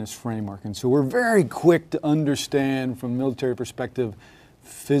fitness framework. And so we're very quick to understand, from a military perspective,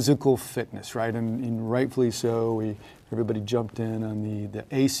 physical fitness, right? And rightfully so. Everybody jumped in on the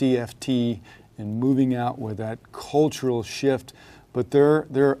ACFT and moving out with that cultural shift. But there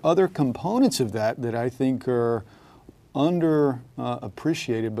are other components of that I think are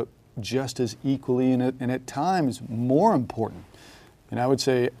appreciated, but just as equally and at times more important. And I would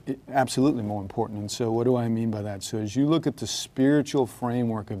say absolutely more important. And so what do I mean by that? So as you look at the spiritual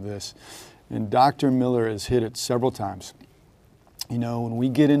framework of this, and Dr. Miller has hit it several times, when we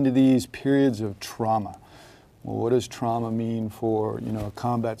get into these periods of trauma, well, what does trauma mean for, a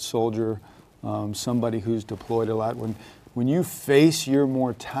combat soldier, somebody who's deployed a lot? When you face your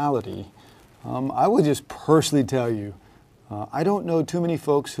mortality, I would just personally tell you, I don't know too many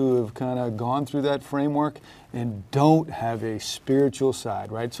folks who have kind of gone through that framework and don't have a spiritual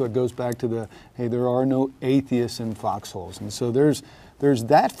side, right? So it goes back to hey, there are no atheists in foxholes. And so there's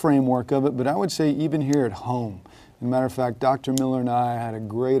that framework of it, but I would say even here at home. As a matter of fact, Dr. Miller and I had a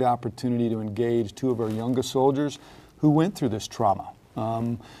great opportunity to engage two of our youngest soldiers who went through this trauma.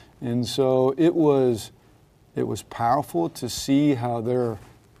 And so it was powerful to see how their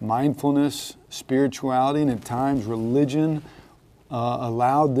mindfulness, spirituality, and at times religion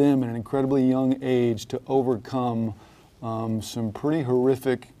allowed them at an incredibly young age to overcome some pretty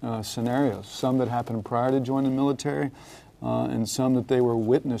horrific scenarios, some that happened prior to joining the military and some that they were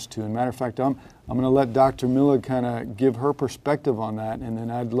witness to. And matter of fact, I'm going to let Dr. Miller kind of give her perspective on that, and then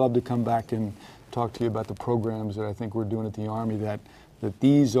I'd love to come back and talk to you about the programs that I think we're doing at the Army, that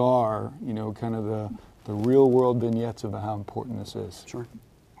these are, you know, kind of the real world vignettes of how important this is. Sure.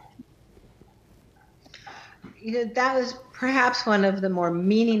 You know, that was perhaps one of the more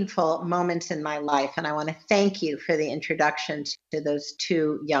meaningful moments in my life, and I want to thank you for the introduction to those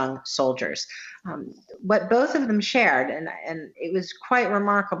two young soldiers. What both of them shared, and it was quite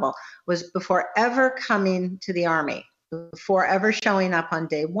remarkable, was before ever coming to the Army, before ever showing up on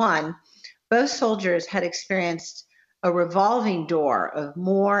day one, both soldiers had experienced a revolving door of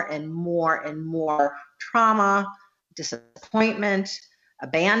more and more and more trauma, disappointment,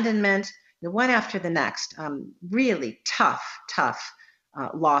 abandonment, the one after the next, really tough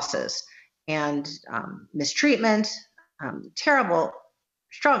losses and mistreatment, terrible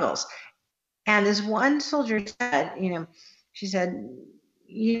struggles. And as one soldier said, you know, she said,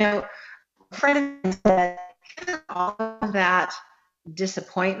 you know, a friend of mine said, all of that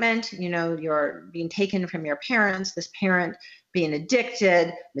disappointment, you know, you're being taken from your parents, this parent being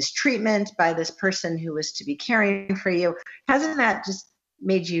addicted, mistreatment by this person who was to be caring for you, hasn't that just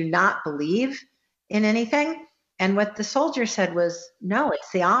made you not believe in anything? And what the soldier said was, no,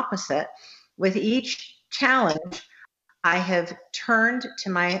 it's the opposite. With each challenge, I have turned to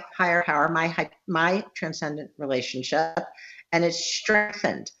my higher power, my transcendent relationship, and it's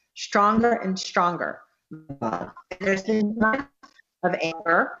strengthened, stronger and stronger. There's been times of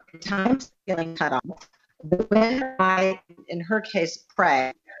anger, times feeling cut off. But when I, in her case,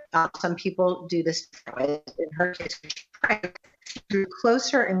 pray, some people do this in her case, she prayed, she grew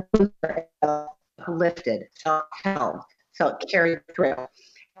closer and closer, felt lifted, felt held, felt carried through.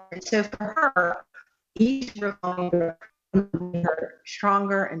 And so for her, each reminder made her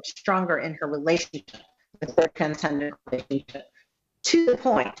stronger and stronger in her relationship with her transcendent relationship, to the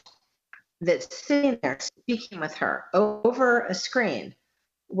point that sitting there speaking with her over a screen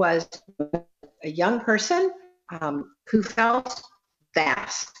was a young person who felt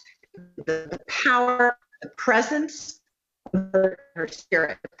vast, the power, the presence of her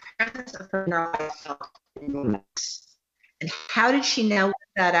spirit, the presence of her inner life felt immense. And how did she now live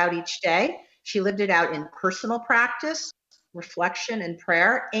that out each day? She lived it out in personal practice, reflection, and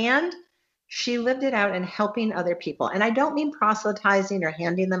prayer, and she lived it out in helping other people. And I don't mean proselytizing or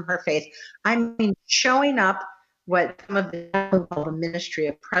handing them her faith. I mean showing up, what some of them call the ministry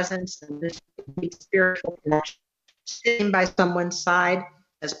of presence and this spiritual connection, sitting by someone's side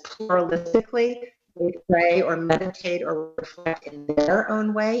as pluralistically they pray or meditate or reflect in their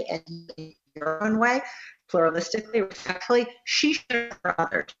own way and in your own way, pluralistically, respectfully. She showed up for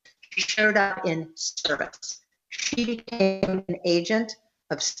others. She showed up in service. She became an agent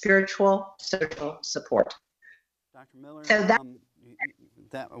of spiritual social support. Dr. Miller, So that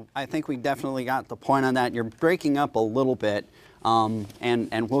I think we definitely got the point on that. You're breaking up a little bit,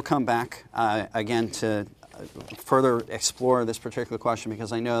 and we'll come back again to further explore this particular question,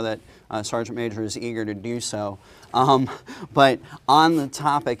 because I know that Sergeant Major is eager to do so. But on the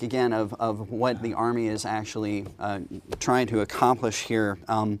topic again of what the Army is actually trying to accomplish here,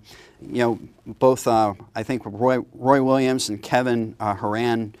 you know, both I think Roy Williams and Kevin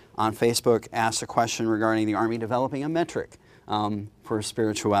Haran on Facebook asked a question regarding the Army developing a metric for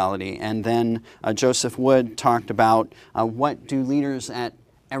spirituality, and then Joseph Wood talked about what do leaders at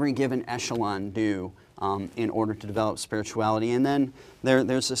every given echelon do in order to develop spirituality. And then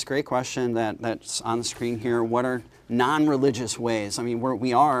there's this great question that's on the screen here: what are non-religious ways? I mean,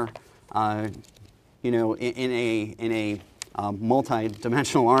 we are, you know, in a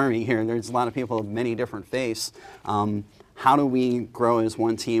multi-dimensional army here. There's a lot of people of many different faiths. How do we grow as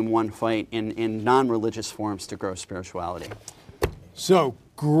one team, one fight in non-religious forms to grow spirituality? So,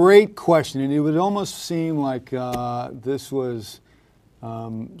 great question, and it would almost seem like this was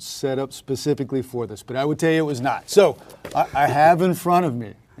set up specifically for this, but I would tell you it was not. So, I have in front of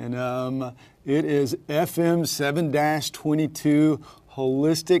me, and it is FM 7-22,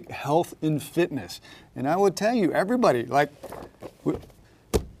 Holistic Health and Fitness. And I would tell you, everybody, like,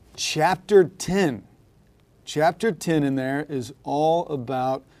 Chapter 10 in there is all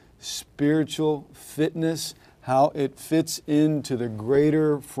about spiritual fitness, how it fits into the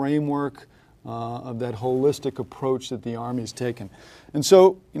greater framework of that holistic approach that the Army's taken. And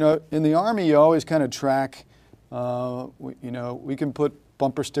so, you know, in the Army, you always kind of track, you know, we can put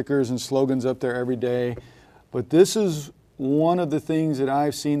bumper stickers and slogans up there every day, but this is one of the things that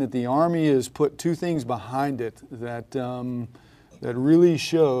I've seen that the Army has put two things behind it that that really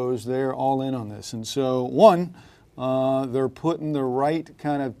shows they're all in on this. And so, one, they're putting the right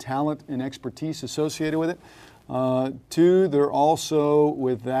kind of talent and expertise associated with it. Two, they're also,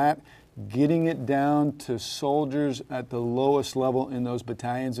 with that, getting it down to soldiers at the lowest level in those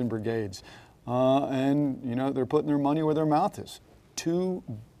battalions and brigades. and they're putting their money where their mouth is. $2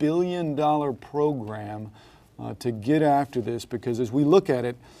 billion program to get after this, because as we look at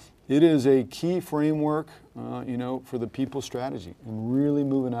it, it is a key framework, for the people strategy and really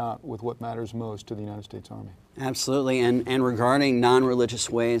moving out with what matters most to the United States Army. Absolutely, and regarding non-religious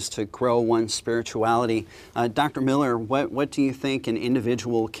ways to grow one's spirituality, Dr. Miller, what do you think an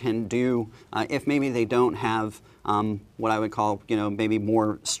individual can do if maybe they don't have what I would call, maybe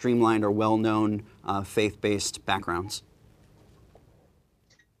more streamlined or well-known faith-based backgrounds?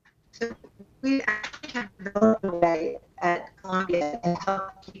 So we actually have developed a way at Columbia to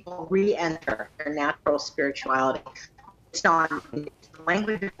help people re-enter their natural spirituality. It's on the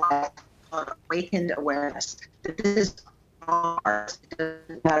language of life called awakened awareness. That this is all ours. It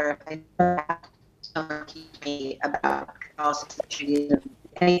doesn't matter if I know someone teach me about Catholicism, Judaism,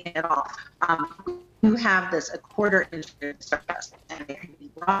 anything at all. You have this a quarter inch of the surface, and it can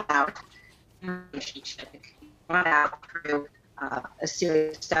be brought out in a relationship. It can be brought out through a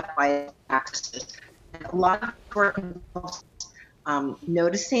series of stepwise practices. And a lot of work involves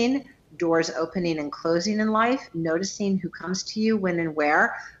noticing doors opening and closing in life, noticing who comes to you, when and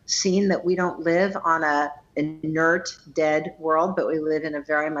where, seeing that we don't live on an inert, dead world, but we live in a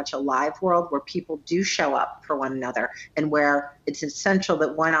very much alive world where people do show up for one another, and where it's essential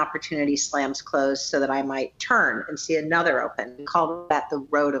that one opportunity slams closed so that I might turn and see another open. We call that the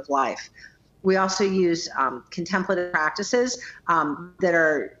road of life. We also use contemplative practices that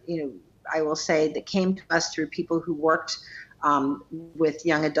are, I will say, that came to us through people who worked with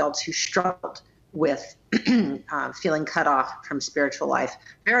young adults who struggled with feeling cut off from spiritual life.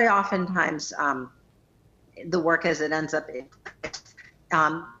 Very oftentimes, the work as it ends up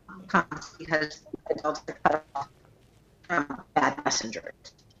comes because adults are cut off from bad messengers.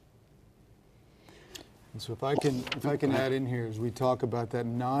 And so if I can add in here, as we talk about that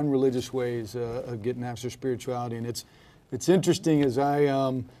non-religious ways of getting after spirituality, and it's interesting as I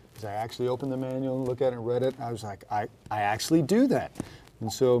actually opened the manual and looked at it and read it, I was like, I actually do that.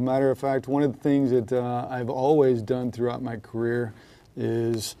 And so, matter of fact, one of the things that I've always done throughout my career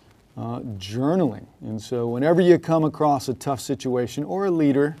is journaling. And so whenever you come across a tough situation or a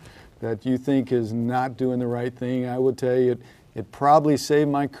leader that you think is not doing the right thing, I would tell you it probably saved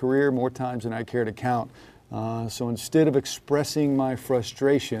my career more times than I care to count. So instead of expressing my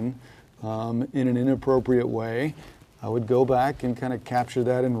frustration in an inappropriate way, I would go back and kind of capture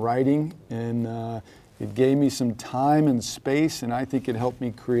that in writing, and it gave me some time and space, and I think it helped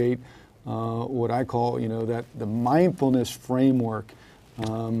me create what I call, that the mindfulness framework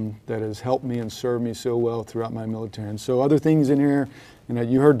that has helped me and served me so well throughout my military. And so other things in here,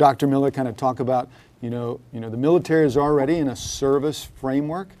 you heard Dr. Miller kind of talk about, the military is already in a service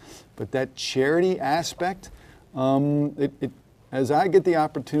framework, but that charity aspect, as I get the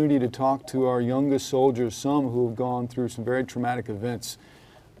opportunity to talk to our youngest soldiers, some who have gone through some very traumatic events,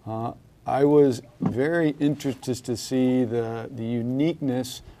 I was very interested to see the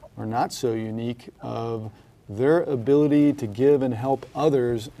uniqueness, or not so unique, of their ability to give and help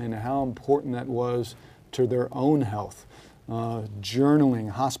others, and how important that was to their own health. Journaling,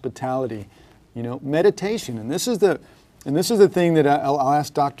 hospitality, meditation, and this is the thing that I'll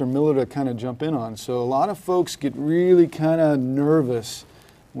ask Dr. Miller to kind of jump in on. So a lot of folks get really kind of nervous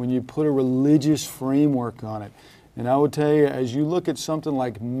when you put a religious framework on it. And I would tell you, as you look at something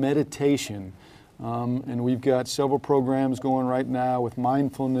like meditation, and we've got several programs going right now with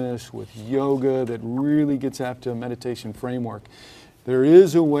mindfulness, with yoga, that really gets after a meditation framework. There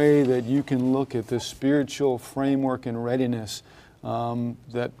is a way that you can look at the spiritual framework and readiness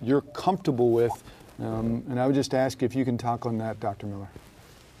that you're comfortable with. And I would just ask if you can talk on that, Dr. Miller.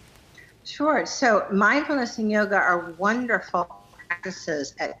 Sure. So mindfulness and yoga are wonderful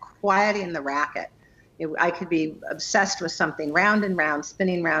practices at quieting the racket. I could be obsessed with something round and round,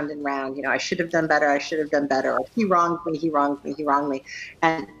 spinning round and round. I should have done better. I should have done better. Or he wronged me. He wronged me. He wronged me.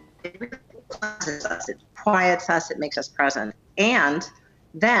 And it really cleanses us. It quiets us. It makes us present. And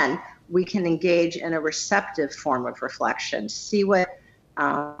then we can engage in a receptive form of reflection. See what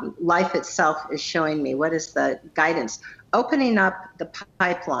life itself is showing me. What is the guidance? Opening up the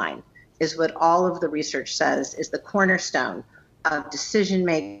pipeline is what all of the research says is the cornerstone of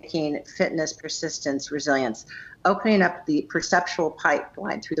decision-making, fitness, persistence, resilience. Opening up the perceptual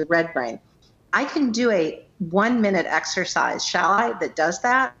pipeline through the red brain. I can do a 1-minute exercise, shall I, that does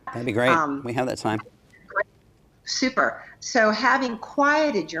that? That'd be great. We have that time. Super. So having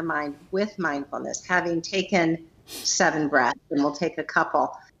quieted your mind with mindfulness, having taken 7 breaths, and we'll take a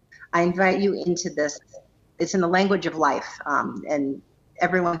couple, I invite you into this. It's in the language of life. And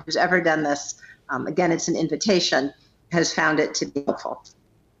everyone who's ever done this, again, it's an invitation, has found it to be helpful.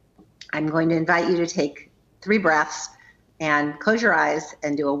 I'm going to invite you to take 3 breaths and close your eyes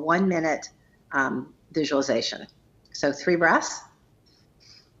and do a 1-minute visualization. So 3 breaths.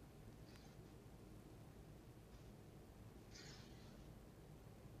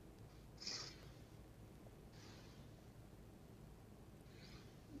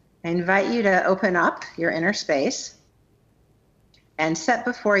 I invite you to open up your inner space and set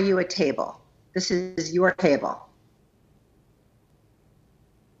before you a table. This is your table.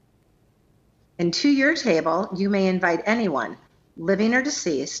 And to your table, you may invite anyone, living or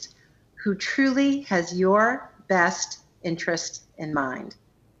deceased, who truly has your best interest in mind.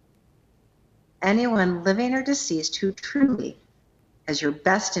 Anyone living or deceased who truly has your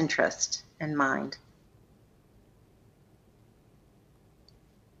best interest in mind.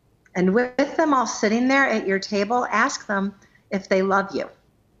 And with them all sitting there at your table, ask them if they love you.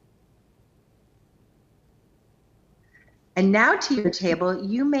 And now to your table,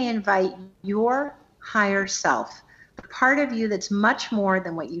 you may invite your higher self, the part of you that's much more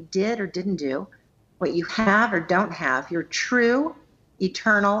than what you did or didn't do, what you have or don't have, your true,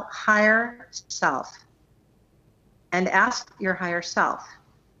 eternal, higher self. And ask your higher self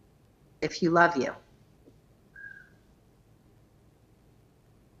if you love you.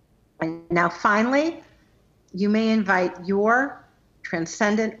 And now finally, you may invite your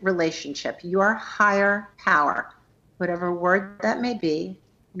transcendent relationship, your higher power, whatever word that may be,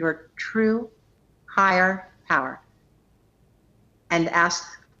 your true higher power, and ask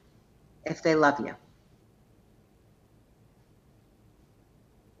if they love you.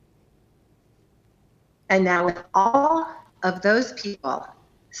 And now with all of those people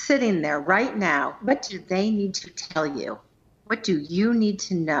sitting there right now, what do they need to tell you? What do you need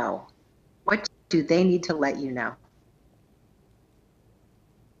to know? What do they need to let you know?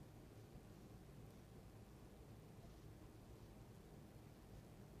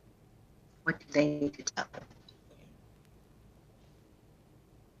 What do they need to tell you?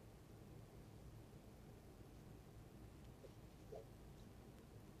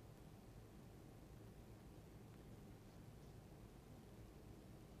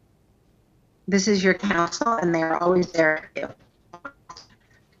 This is your counsel, and they are always there for you.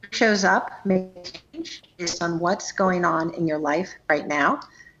 Shows up may change based on what's going on in your life right now,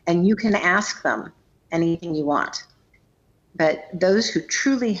 and you can ask them anything you want. But those who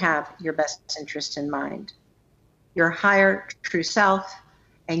truly have your best interest in mind, your higher true self,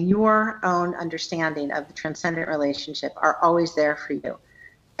 and your own understanding of the transcendent relationship are always there for you.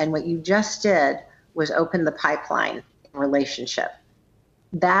 And what you just did was open the pipeline relationship.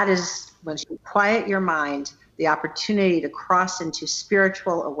 That is, once you quiet your mind, the opportunity to cross into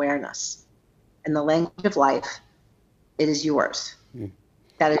spiritual awareness. In the language of life, it is yours.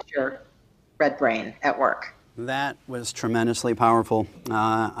 That is your red brain at work. That was tremendously powerful.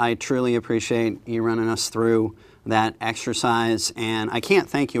 I truly appreciate you running us through that exercise, and I can't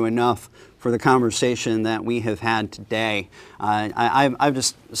thank you enough for the conversation that we have had today. I've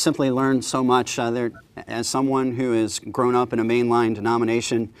just simply learned so much as someone who has grown up in a mainline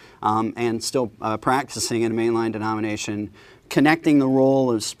denomination and still practicing in a mainline denomination. Connecting the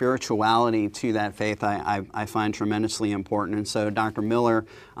role of spirituality to that faith I find tremendously important. And so Dr. Miller,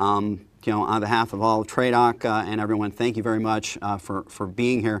 on behalf of all of TRADOC and everyone, thank you very much for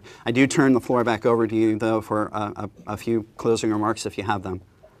being here. I do turn the floor back over to you, though, for a few closing remarks if you have them.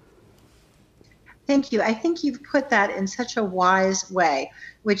 Thank you. I think you've put that in such a wise way,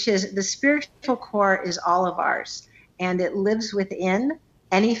 which is the spiritual core is all of ours, and it lives within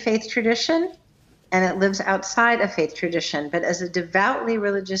any faith tradition, and it lives outside a faith tradition. But as a devoutly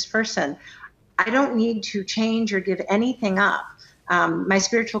religious person, I don't need to change or give anything up. My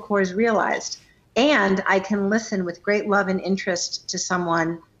spiritual core is realized, and I can listen with great love and interest to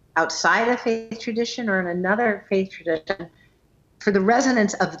someone outside a faith tradition or in another faith tradition for the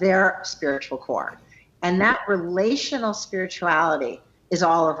resonance of their spiritual core. And that relational spirituality is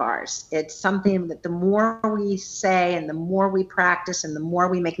all of ours. It's something that the more we say and the more we practice and the more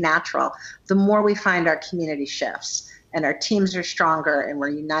we make natural, the more we find our community shifts and our teams are stronger and we're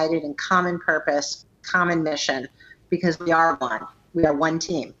united in common purpose, common mission, because we are one. We are one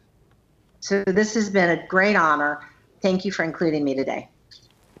team. So this has been a great honor. Thank you for including me today.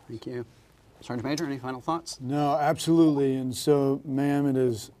 Thank you. Sergeant Major, any final thoughts? No, absolutely. And so, ma'am, it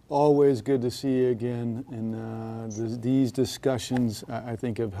is always good to see you again. And these discussions, I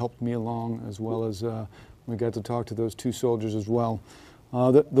think, have helped me along, as well as we got to talk to those 2 soldiers as well.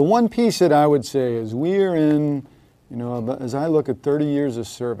 The one piece that I would say is we are in, as I look at 30 years of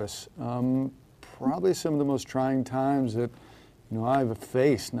service, probably some of the most trying times that I've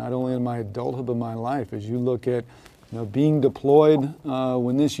faced, not only in my adulthood but my life. As you look at being deployed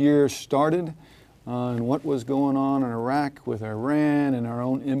when this year started and what was going on in Iraq with Iran and our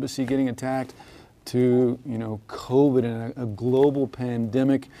own embassy getting attacked to, COVID and a global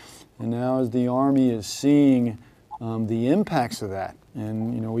pandemic. And now as the Army is seeing the impacts of that,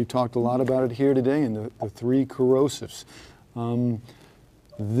 and, we've talked a lot about it here today in the three corrosives.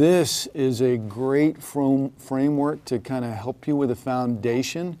 This is a great framework to kind of help you with a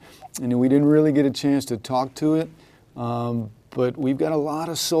foundation. And we didn't really get a chance to talk to it, but we've got a lot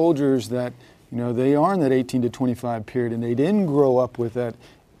of soldiers that, they are in that 18 to 25 period, and they didn't grow up with that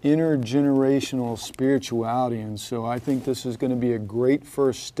intergenerational spirituality. And so I think this is going to be a great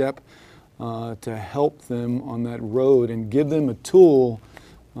first step to help them on that road and give them a tool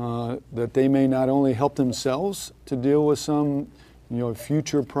that they may not only help themselves to deal with some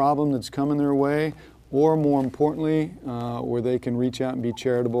future problem that's coming their way, or more importantly, where they can reach out and be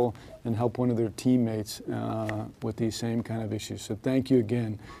charitable and help one of their teammates with these same kind of issues. So thank you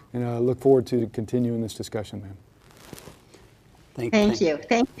again, and I look forward to continuing this discussion, ma'am. Thank you.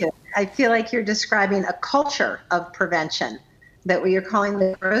 I feel like you're describing a culture of prevention, that what you're calling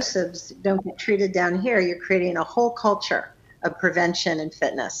the corrosives don't get treated down here. You're creating a whole culture of prevention and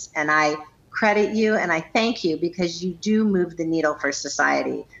fitness. And I credit you and I thank you, because you do move the needle for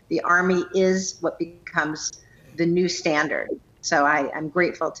society. The Army is what becomes the new standard. So I'm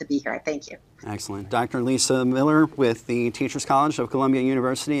grateful to be here. Thank you. Excellent. Dr. Lisa Miller with the Teachers College of Columbia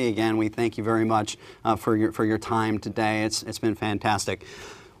University. Again, we thank you very much for your time today. It's been fantastic.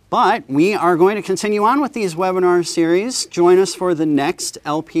 But we are going to continue on with these webinar series. Join us for the next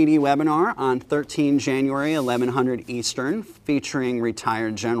LPD webinar on 13 January, 1100 Eastern, featuring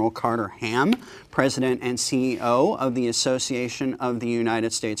retired General Carter Ham, President and CEO of the Association of the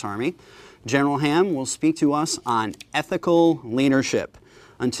United States Army. General Ham will speak to us on ethical leadership.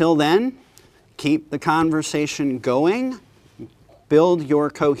 Until then, keep the conversation going. Build your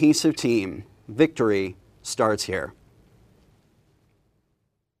cohesive team. Victory starts here.